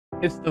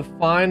It's the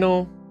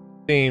final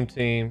theme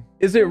team.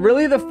 Is it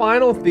really the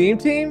final theme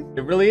team?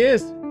 It really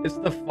is. It's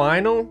the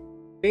final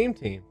theme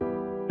team.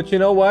 But you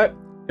know what?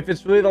 If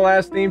it's really the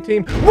last theme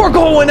team, we're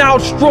going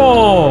out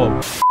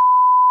strong!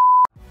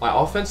 My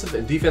offensive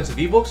and defensive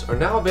ebooks are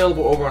now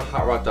available over on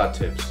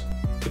hotrock.tips.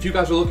 If you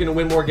guys are looking to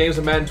win more games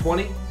in Madden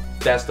 20,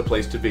 that's the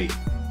place to be.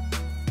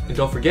 And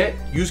don't forget,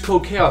 use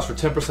code K-Aus for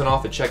 10%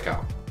 off at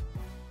checkout.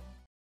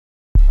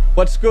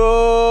 What's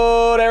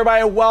good,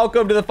 everybody?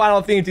 Welcome to the final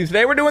theme team.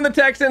 Today we're doing the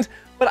Texans,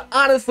 but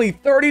honestly,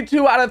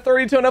 32 out of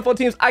 32 NFL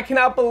teams. I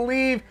cannot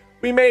believe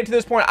we made it to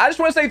this point. I just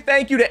want to say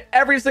thank you to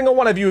every single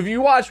one of you. If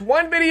you watched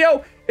one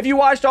video, if you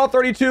watched all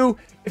 32,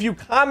 if you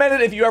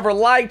commented, if you ever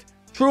liked,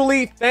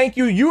 truly thank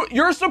you.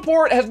 Your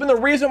support has been the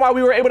reason why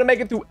we were able to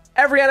make it through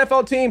every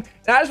NFL team.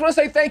 And I just want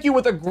to say thank you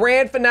with a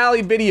grand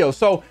finale video.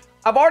 So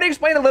I've already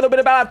explained a little bit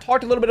about it. I've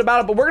talked a little bit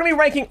about it, but we're going to be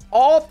ranking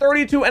all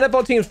 32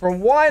 NFL teams from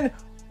 1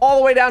 all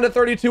the way down to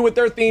 32 with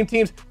their theme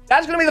teams.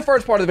 That's going to be the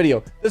first part of the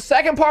video. The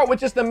second part,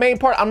 which is the main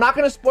part, I'm not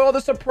going to spoil the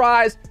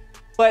surprise,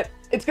 but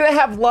it's going to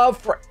have love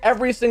for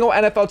every single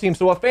NFL team.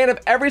 So a fan of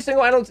every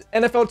single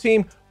NFL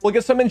team will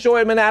get some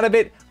enjoyment out of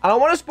it. I don't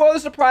want to spoil the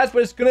surprise,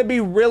 but it's going to be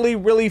really,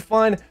 really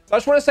fun. So I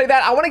just want to say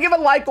that. I want to give a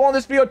like on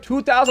this video,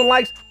 2,000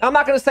 likes. I'm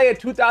not going to say at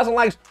 2,000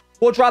 likes,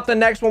 we'll drop the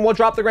next one. We'll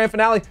drop the grand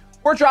finale.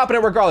 We're dropping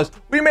it regardless.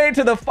 We made it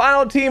to the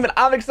final team, and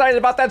I'm excited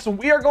about that. So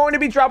we are going to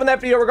be dropping that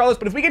video regardless.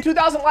 But if we get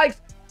 2,000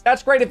 likes,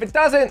 that's great. If it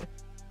doesn't,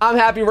 I'm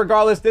happy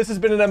regardless. This has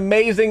been an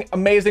amazing,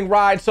 amazing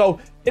ride. So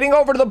getting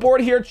over to the board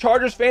here,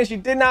 Chargers fans, you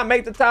did not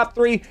make the top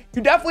 3.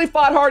 You definitely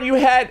fought hard. You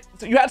had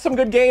some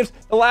good games.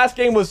 The last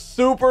game was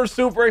super,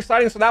 super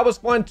exciting. So that was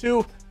fun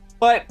too.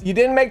 But you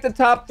didn't make the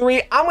top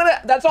 3.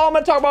 That's all I'm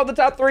gonna talk about the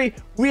top 3.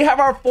 We have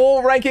our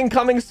full ranking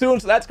coming soon.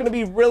 So that's gonna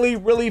be really,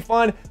 really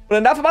fun. But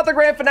enough about the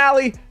grand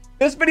finale.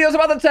 This video is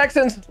about the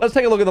Texans. Let's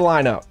take a look at the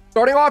lineup.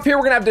 Starting off here,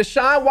 we're going to have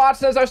Deshaun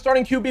Watson as our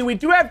starting QB. We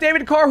do have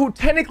David Carr, who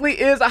technically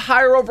is a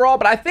higher overall,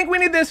 but I think we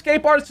need the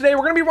escape artist today.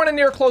 We're going to be running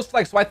near close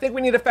flex, so I think we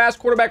need a fast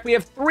quarterback. We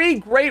have 3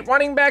 great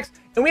running backs,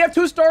 and we have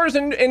 2 starters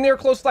in near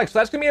close flex, so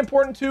that's going to be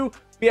important too.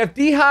 We have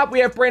D-Hop, we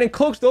have Brandon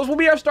Cooks. Those will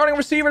be our starting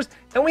receivers.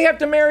 And we have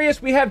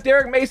Demarius, we have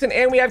Derek Mason,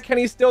 and we have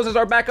Kenny Stills as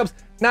our backups.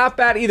 Not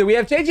bad either. We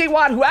have J.J.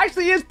 Watt, who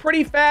actually is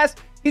pretty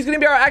fast. He's going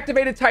to be our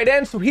activated tight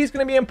end, so he's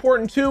going to be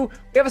important too.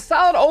 We have a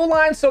solid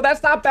O-line, so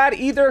that's not bad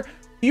either.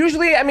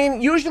 Usually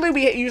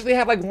we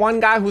have like one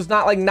guy who's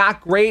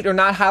not great or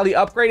not highly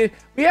upgraded.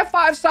 We have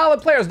 5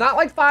 solid players, not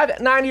like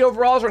 5 90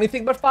 overalls or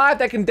anything, but 5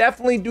 that can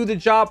definitely do the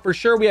job for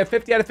sure. We have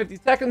 50 out of 50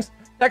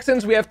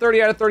 Texans. We have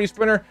 30 out of 30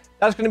 Sprinter.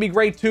 That's going to be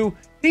great too.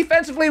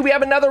 Defensively, we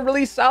have another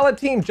really solid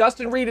team.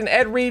 Justin Reed and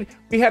Ed Reed.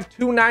 We have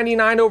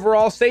 299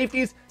 overall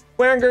safeties.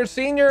 Swearinger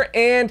Sr.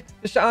 and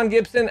Deshaun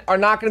Gibson are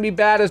not going to be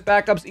bad as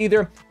backups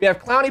either. We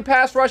have Clowney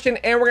pass rushing,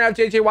 and we're going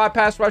to have JJ Watt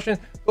pass rushing.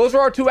 Those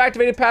are our 2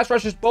 activated pass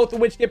rushers, both of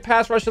which get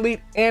pass rush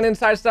elite and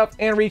inside stuff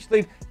and reach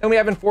lead. Then we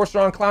have Enforcer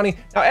on Clowney.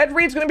 Now, Ed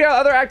Reed's going to be our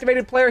other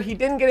activated player. He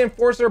didn't get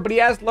Enforcer, but he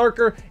has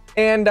Lurker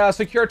and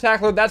Secure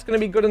Tackler. That's going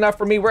to be good enough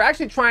for me. We're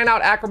actually trying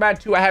out Acrobat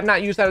too. I have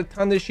not used that a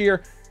ton this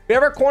year. We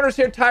have our corners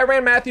here.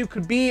 Tyrann Mathieu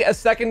could be a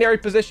secondary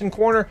position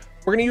corner.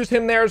 We're going to use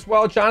him there as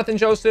well. Jonathan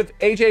Joseph,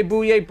 AJ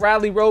Bouye,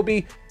 Bradley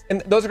Roby. And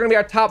those are going to be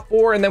our top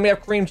 4. And then we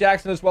have Kareem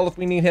Jackson as well if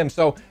we need him.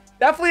 So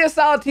definitely a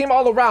solid team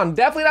all around.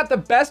 Definitely not the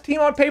best team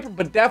on paper,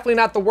 but definitely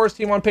not the worst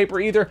team on paper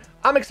either.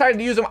 I'm excited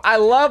to use them. I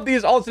love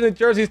these alternate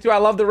jerseys too. I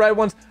love the red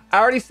ones. I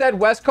already said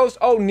West Coast,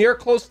 near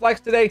close flex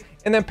today.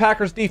 And then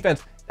Packers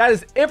defense. That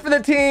is it for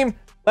the team.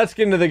 Let's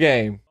get into the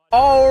game.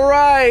 All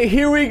right,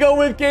 here we go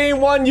with game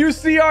 1. You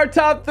see our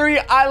top 3.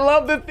 I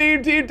love the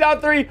theme team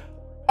top 3.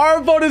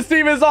 Our bonus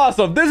team is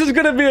awesome. This is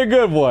going to be a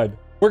good one.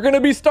 We're going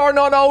to be starting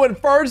on 0 in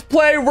first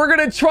play. We're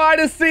going to try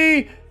to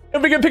see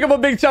if we can pick up a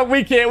big chunk.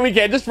 We can't.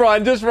 Just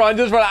run.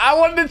 I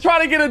wanted to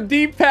try to get a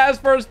deep pass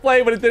first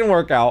play, but it didn't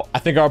work out. I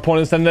think our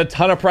opponent's sending a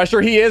ton of pressure.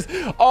 He is.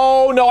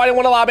 Oh, no, I didn't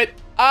want to lob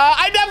it.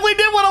 I definitely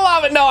did want to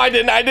lob it. No, I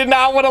didn't. I did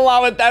not want to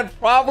lob it. That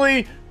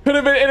probably could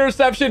have been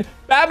interception.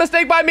 Bad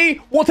mistake by me.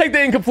 We'll take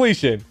the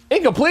incompletion.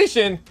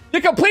 Incompletion?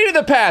 You completed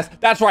the pass.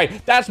 That's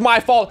right. That's my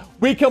fault.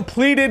 We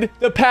completed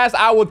the pass.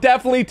 I will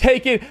definitely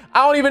take it.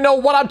 I don't even know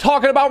what I'm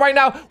talking about right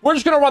now. We're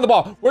just going to run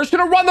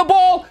the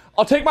ball.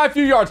 I'll take my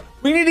few yards.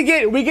 We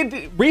get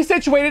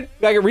resituated.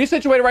 We got to get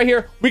resituated right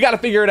here. We got to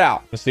figure it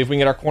out. Let's see if we can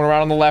get our corner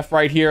out on the left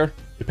right here.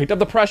 We picked up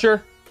the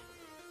pressure.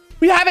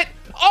 We have it.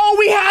 Oh,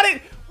 we had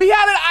it.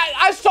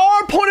 I saw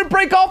our opponent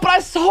break off, but I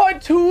saw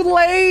it too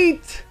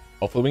late.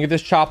 Hopefully we can get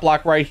this chop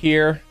block right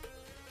here.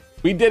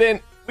 We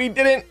didn't.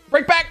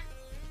 Break back.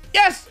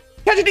 Yes.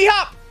 Catch a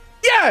D-Hop.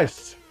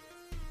 Yes.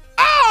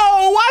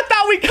 Oh, I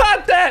thought we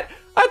caught that.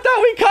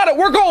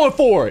 We're going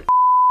for it.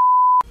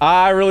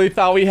 I really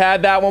thought we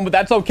had that one, but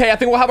that's okay. I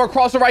think we'll have our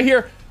crosser right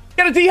here.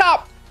 Get a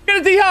D-Hop.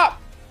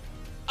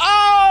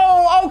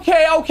 Oh,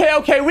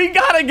 okay. We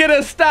got to get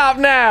a stop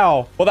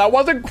now. Well, that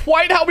wasn't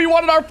quite how we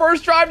wanted our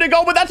first drive to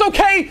go, but that's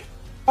okay.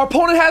 Our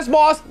opponent has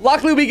Moss.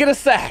 Luckily, we get a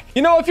sack.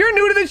 You know, if you're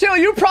new to the channel,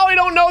 you probably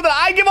don't know that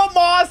I give up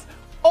Moss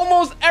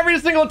almost every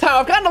single time.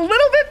 I've gotten a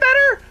little bit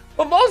better,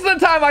 But most of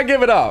the time, I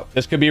give it up.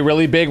 This could be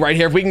really big right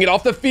here. If we can get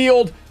off the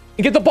field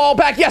and get the ball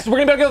back. Yes, we're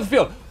going to be able to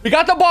get off the field. We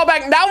got the ball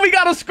back. Now we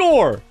got to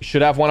score. We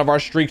should have one of our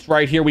streaks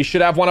right here. We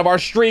should have one of our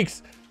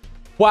streaks.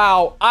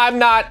 Wow, I'm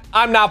not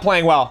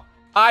playing well.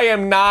 I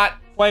am not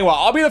playing well.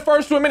 I'll be the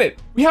first to admit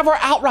it. We have our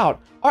out route.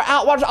 Our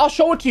out route, I'll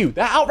show it to you.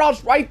 The out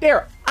route's right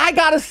there. I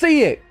gotta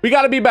see it. We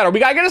gotta be better.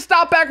 We gotta get a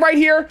stop back right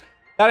here.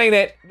 That ain't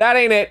it. That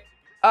ain't it.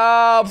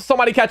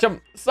 Somebody catch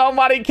him.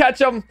 Somebody catch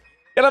him.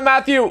 Get him,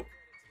 Matthew.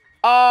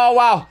 Oh,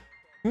 wow.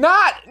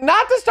 Not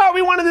the start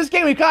we wanted this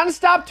game. We've gotten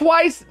stopped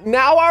twice.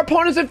 Now our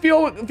opponent's in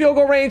field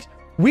goal range.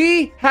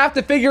 We have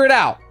to figure it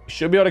out. We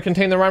should be able to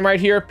contain the run right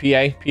here.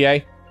 PA.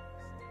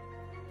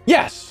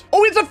 Yes.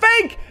 Oh, it's a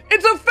fake.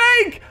 It's a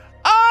fake.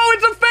 Oh,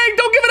 it's a fake.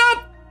 Don't give it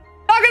up.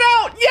 Knock it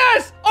out.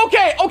 Yes.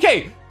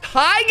 Okay.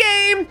 Tie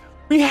game.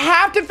 We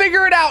have to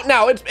figure it out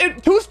now. It's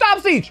 2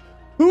 stops each.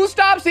 2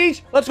 stops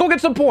each. Let's go get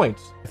some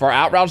points. If our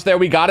out route's there,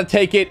 we got to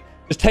take it.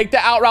 Just take the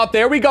out route.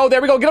 There we go.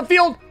 Get a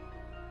field.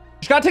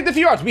 Just got to take the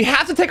few yards. We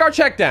have to take our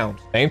check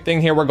downs. Same thing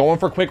here. We're going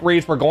for quick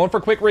reads.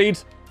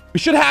 We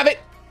should have it.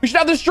 We should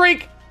have the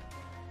streak.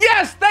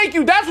 Yes, thank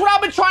you. That's what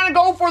I've been trying to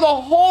go for the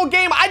whole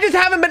game. I just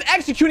haven't been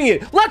executing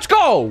it. Let's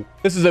go.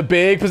 This is a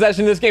big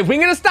possession in this game. If we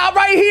can get a stop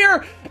right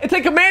here and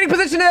take commanding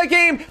position in that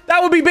game,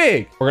 that would be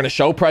big. We're going to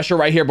show pressure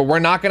right here, but we're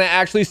not going to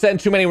actually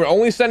send too many. We're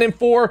only sending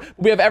 4.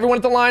 We have everyone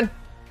at the line.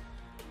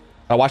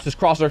 Now watch this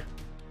crosser.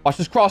 Go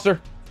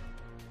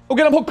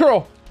get him, hook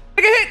curl.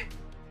 Take a hit.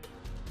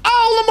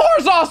 Oh,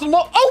 Lamar's awesome.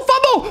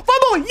 Oh,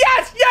 fumble.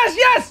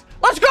 Yes.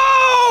 Let's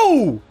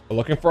go. We're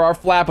looking for our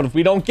flat, but if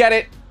we don't get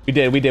it, we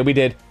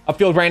did.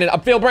 Upfield,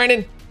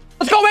 Brandon.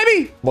 Let's go,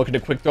 baby. Looking to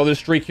quick throw this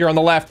streak here on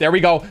the left. There we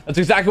go. That's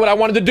exactly what I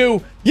wanted to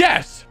do.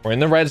 Yes. We're in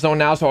the red zone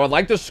now, so I would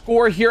like to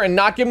score here and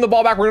not give him the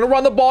ball back. We're going to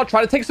run the ball, try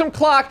to take some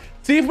clock,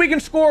 see if we can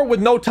score with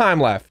no time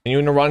left. And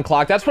you're going to run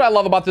clock. That's what I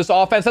love about this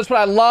offense.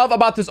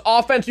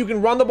 You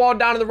can run the ball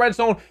down in the red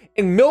zone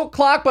and milk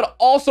clock, but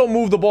also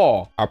move the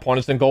ball. Our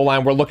opponent's in goal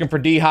line. We're looking for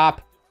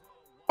D-hop.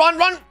 Run.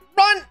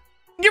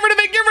 Get rid of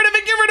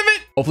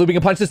it. Hopefully we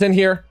can punch this in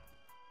here.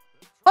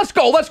 Let's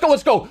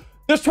go.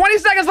 There's 20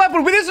 seconds left,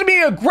 but this would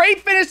be a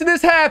great finish to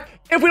this half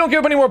if we don't give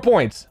up any more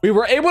points. We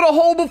were able to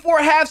hold before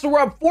half, so we're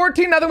up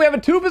 14-0. We have a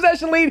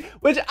 2-possession lead,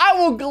 which I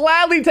will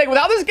gladly take. With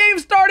how this game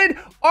started,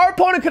 our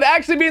opponent could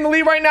actually be in the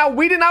lead right now.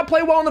 We did not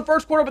play well in the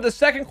first quarter, but the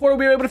second quarter,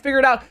 we were able to figure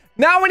it out.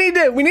 Now we need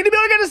to be able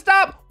to get a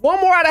stop.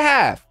 1 more out of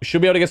half. We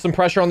should be able to get some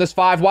pressure on this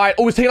 5 wide.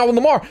 Oh, he's taking off with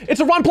Lamar. It's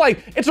a run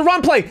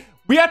play.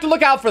 We have to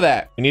look out for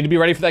that. We need to be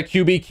ready for that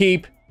QB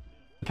keep.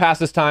 Pass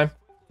this time.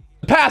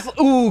 Pass.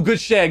 Ooh, good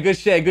shed.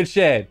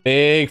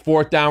 Big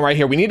 4th down right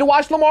here. We need to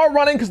watch Lamar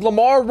running because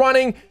Lamar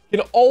running can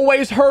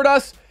always hurt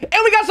us. And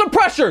we got some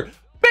pressure.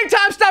 Big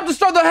time stop to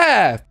start the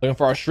half. Looking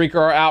for our streaker,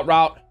 our out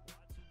route.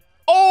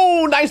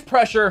 Oh, nice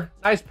pressure.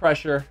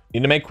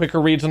 Need to make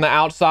quicker reads on the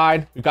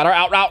outside. We've got our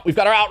out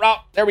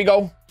route. There we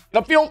go.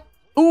 Get upfield.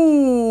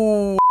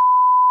 Ooh.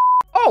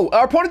 Oh,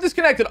 our opponent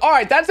disconnected. All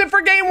right, that's it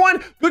for game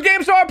 1. Good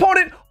game to our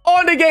opponent.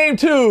 On to game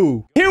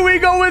 2. Here we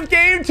go with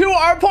game 2.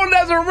 Our opponent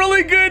has a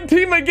really good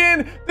team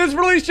again. This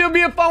really should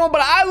be a fun one,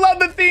 but I love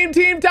the theme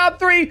team top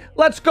 3.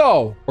 Let's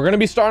go. We're going to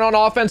be starting on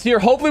offense here.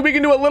 Hopefully we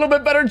can do a little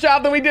bit better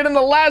job than we did in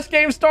the last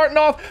game starting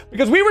off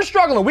because we were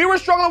struggling.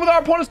 with our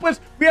opponent's splits.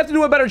 We have to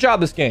do a better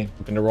job this game.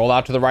 We're going to roll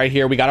out to the right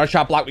here. We got our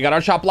shot block.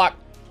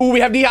 Ooh, we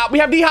have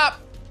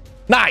D-hop.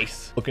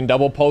 Nice. Looking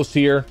double post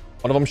here.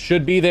 One of them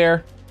should be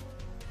there.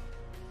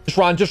 Just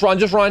run.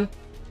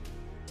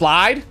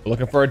 Slide. We're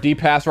looking for a D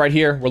pass right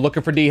here. We're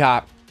looking for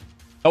D-hop.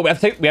 Oh, we have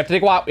to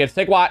take Watt. We have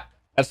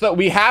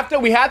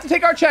to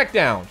take our check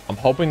down. I'm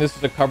hoping this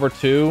is a cover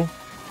 2.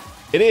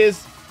 It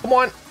is. Come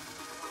on.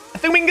 I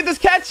think we can get this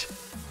catch.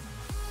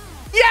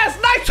 Yes,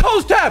 nice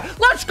toe tap.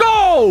 Let's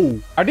go.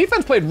 Our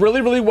defense played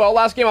really well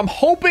last game. I'm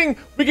hoping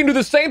we can do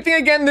the same thing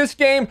again this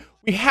game.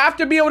 We have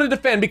to be able to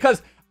defend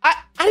because I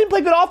didn't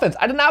play good offense.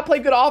 I did not play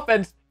good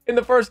offense in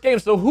the first game.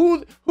 So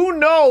who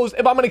knows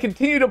if I'm going to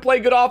continue to play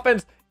good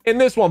offense in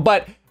this one.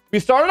 But we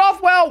started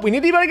off well. We need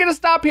to be able to get a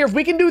stop here. If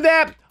we can do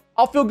that,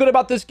 I'll feel good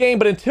about this game.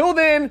 But until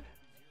then,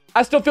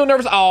 I still feel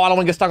nervous. Oh, I don't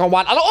want to get stuck on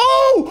Watt.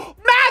 Oh,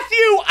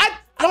 Matthew.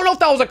 I don't know if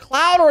that was a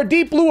cloud or a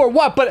deep blue or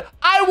what, but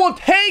I will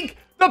take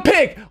the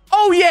pick.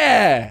 Oh,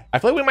 yeah. I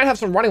feel like we might have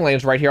some running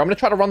lanes right here. I'm going to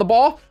try to run the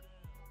ball.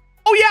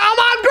 Oh, yeah, I'm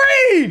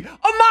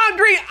on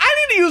green.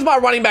 I need to use my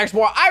running backs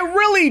more. I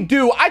really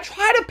do. I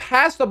try to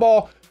pass the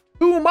ball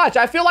too much.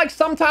 I feel like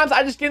sometimes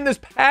I just get in this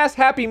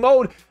pass-happy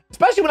mode,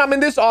 especially when I'm in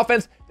this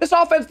offense. This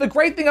offense, the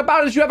great thing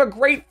about it is you have a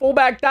great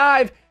fullback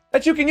dive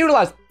that you can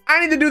utilize. I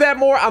need to do that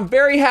more. I'm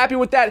very happy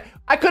with that.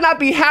 I could not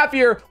be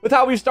happier with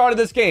how we started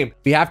this game.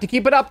 We have to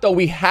keep it up, though.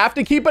 That's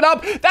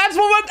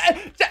what...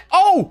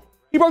 Oh,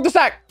 he broke the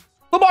sack.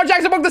 Lamar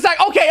Jackson broke the sack.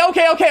 Okay. I'll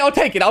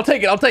take it.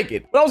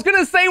 What I was going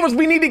to say was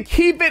we need to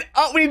keep it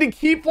up. We need to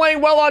keep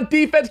playing well on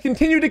defense,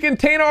 continue to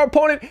contain our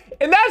opponent.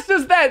 And that's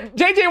just that.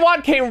 J.J.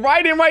 Watt came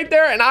right in right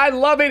there, and I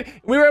love it.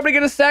 We were able to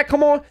get a sack.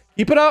 Come on.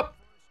 Keep it up.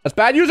 That's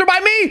bad user by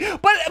me,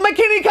 but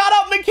McKinney caught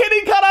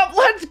up.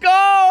 Let's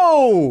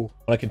go.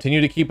 I'm going to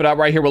continue to keep it up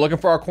right here. We're looking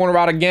for our corner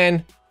route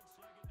again.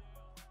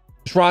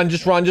 Just run,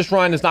 just run, just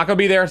run. It's not going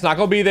to be there. It's not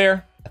going to be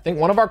there. I think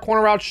one of our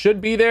corner routes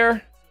should be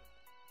there.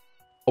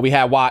 Oh, we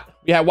had Watt.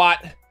 We had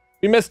Watt.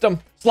 We missed him.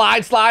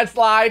 Slide, slide,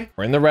 slide.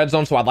 We're in the red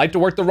zone, so I'd like to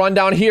work the run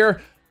down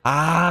here.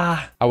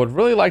 I would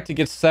really like to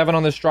get 7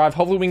 on this drive.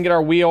 Hopefully we can get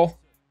our wheel.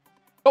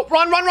 Oh,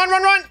 run, run, run,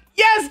 run, run.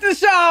 Yes,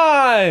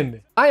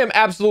 Deshaun. I am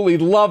absolutely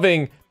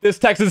loving this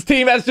Texans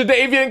team as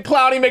Jadeveon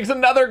Clowney makes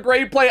another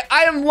great play.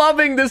 I am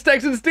loving this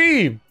Texans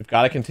team. We've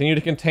got to continue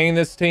to contain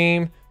this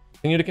team.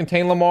 Continue to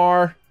contain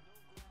Lamar.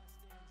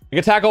 Make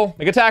a tackle.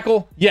 Make a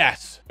tackle.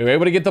 Yes. We were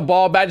able to get the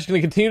ball back. Just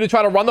going to continue to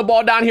try to run the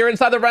ball down here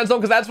inside the red zone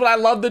because that's what I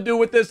love to do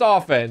with this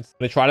offense. I'm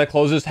going to try to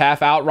close this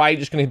half outright.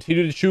 Just going to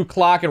continue to chew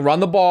clock and run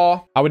the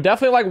ball. I would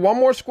definitely like one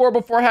more score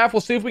before half.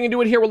 We'll see if we can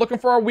do it here. We're looking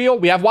for our wheel.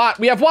 We have Watt.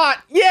 We have Watt.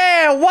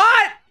 Yeah,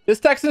 Watt. This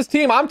Texans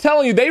team, I'm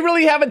telling you, they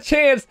really have a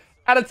chance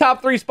at a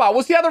top 3 spot.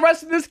 We'll see how the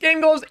rest of this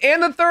game goes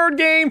and the third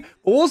game.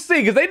 We'll see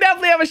because they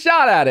definitely have a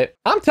shot at it.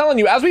 I'm telling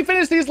you, as we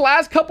finish these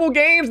last couple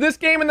games, this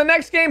game and the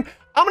next game,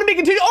 I'm going to be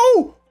continuing.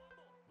 Oh,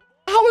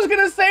 I was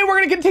going to say we're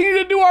going to continue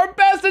to do our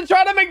best to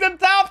try to make the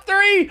top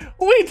 3.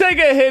 We take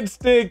a hit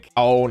stick.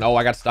 Oh, no,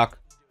 I got stuck.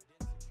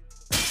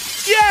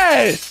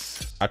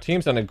 Yes! Our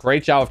team's done a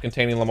great job of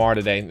containing Lamar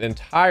today. The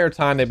entire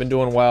time they've been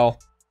doing well.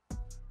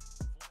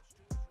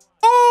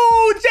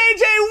 Oh,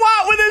 J.J.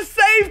 Watt with a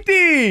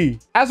safety.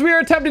 As we are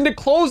attempting to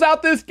close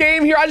out this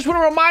game here, I just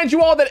want to remind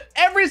you all that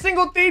every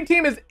single theme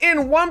team is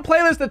in one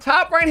playlist. The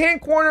top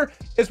right-hand corner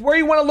is where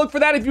you want to look for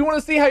that. If you want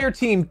to see how your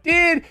team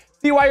did,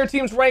 see why your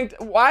team's ranked,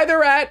 why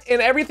they're at,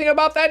 and everything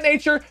about that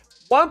nature.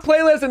 One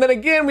playlist, and then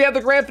again, we have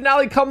the grand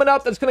finale coming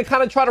up that's going to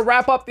kind of try to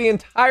wrap up the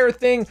entire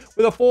thing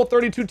with a full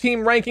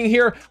 32-team ranking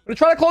here. I'm going to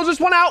try to close this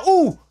one out.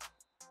 Ooh.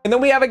 And then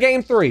we have a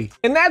game 3.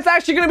 And that's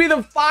actually going to be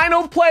the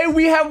final play.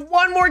 We have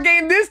one more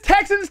game. This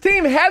Texans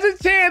team has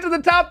a chance at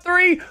the top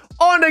 3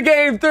 on to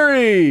game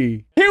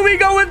 3. Here we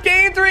go with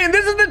game 3. And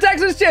this is the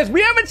Texans chance.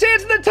 We have a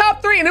chance in the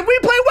top 3. And if we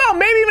play well,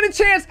 maybe even a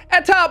chance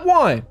at top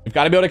 1. We've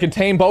got to be able to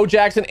contain Bo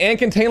Jackson and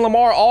contain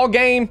Lamar all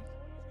game. Can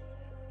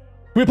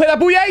we play that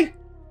Bouye?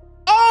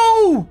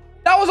 Oh,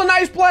 that was a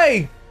nice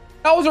play.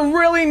 That was a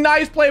really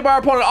nice play by our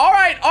opponent. All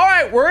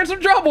right. We're in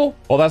some trouble.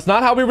 Well, that's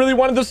not how we really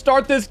wanted to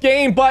start this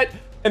game, but...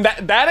 And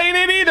that ain't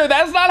it either.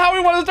 That's not how we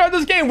want to start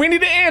this game. We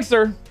need to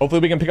answer.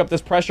 Hopefully we can pick up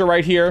this pressure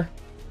right here.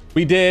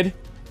 We did.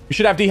 We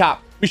should have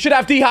D-Hop. We should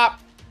have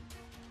D-Hop.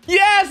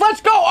 Yes, let's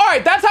go. All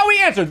right, that's how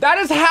we answered. That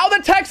is how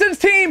the Texans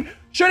team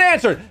should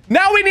answer.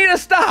 Now we need to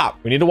stop.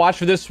 We need to watch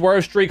for this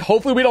swerve streak.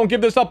 Hopefully we don't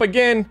give this up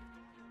again.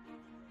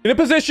 In a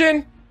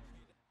position.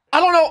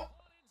 I don't know.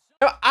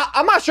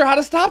 I'm not sure how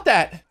to stop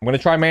that. I'm going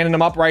to try manning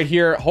them up right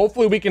here.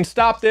 Hopefully we can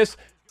stop this.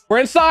 We're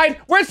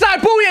inside. We're inside.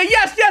 Booyah.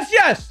 Yes, yes,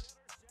 yes.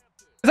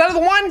 Is that the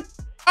one?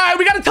 All right,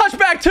 we got a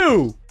touchback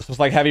too. This was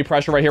like heavy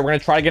pressure right here. We're going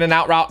to try to get an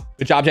out route.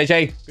 Good job,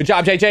 JJ. Good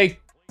job, JJ.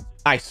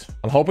 Nice.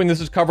 I'm hoping this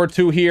is cover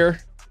 2 here.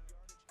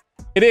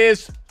 It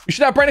is. We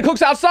should have Brandon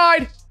Cooks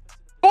outside.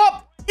 Go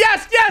up.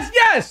 Yes, yes,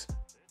 yes.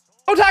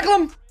 Don't tackle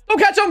him. Don't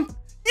catch him.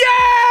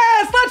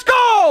 Yes, let's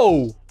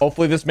go.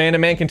 Hopefully this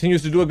man-to-man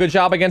continues to do a good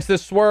job against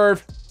this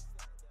swerve.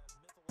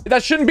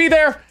 That shouldn't be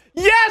there.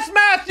 Yes,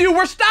 Matthew,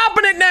 we're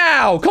stopping it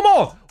now. Come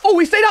on. Oh,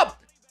 we stayed up.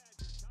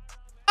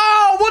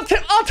 Oh,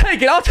 I'll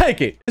take it. I'll take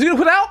it. Is he gonna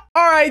put out?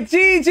 All right,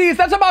 GG's.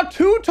 That's about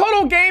 2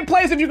 total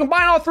gameplays if you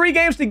combine all 3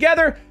 games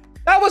together.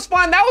 That was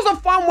fun. That was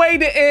a fun way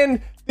to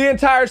end the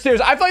entire series.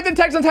 I feel like the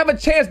Texans have a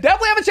chance,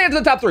 definitely have a chance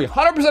at the top 3.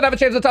 100% have a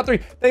chance at the top 3.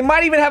 They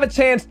might even have a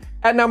chance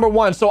at number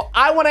 1. So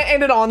I want to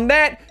end it on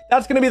that.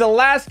 That's going to be the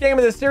last game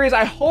of the series.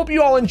 I hope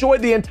you all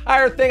enjoyed the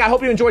entire thing. I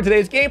hope you enjoyed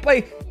today's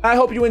gameplay. I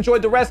hope you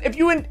enjoyed the rest. If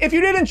you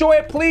did enjoy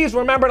it, please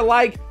remember to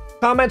like,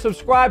 comment,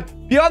 subscribe.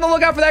 Be on the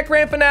lookout for that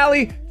grand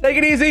finale. Take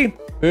it easy.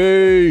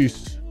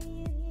 Peace.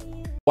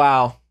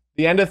 Wow.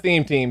 The end of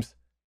theme teams.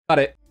 Cut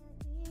it.